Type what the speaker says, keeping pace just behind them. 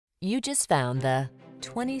You just found the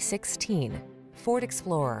 2016 Ford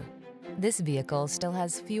Explorer. This vehicle still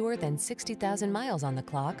has fewer than 60,000 miles on the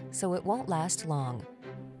clock, so it won't last long.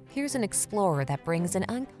 Here's an Explorer that brings an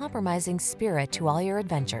uncompromising spirit to all your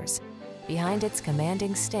adventures. Behind its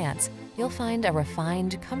commanding stance, you'll find a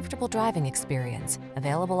refined, comfortable driving experience,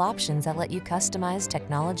 available options that let you customize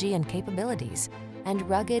technology and capabilities, and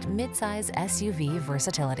rugged midsize SUV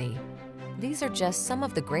versatility. These are just some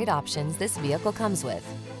of the great options this vehicle comes with: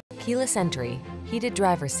 keyless entry, heated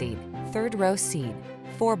driver's seat, third row seat,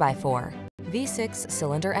 4x4, V6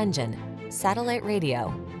 cylinder engine, satellite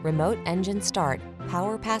radio, remote engine start,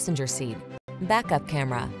 power passenger seat, backup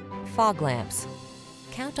camera, fog lamps.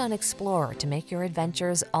 Count on Explorer to make your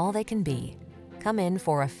adventures all they can be. Come in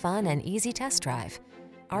for a fun and easy test drive.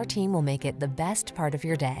 Our team will make it the best part of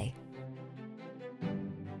your day.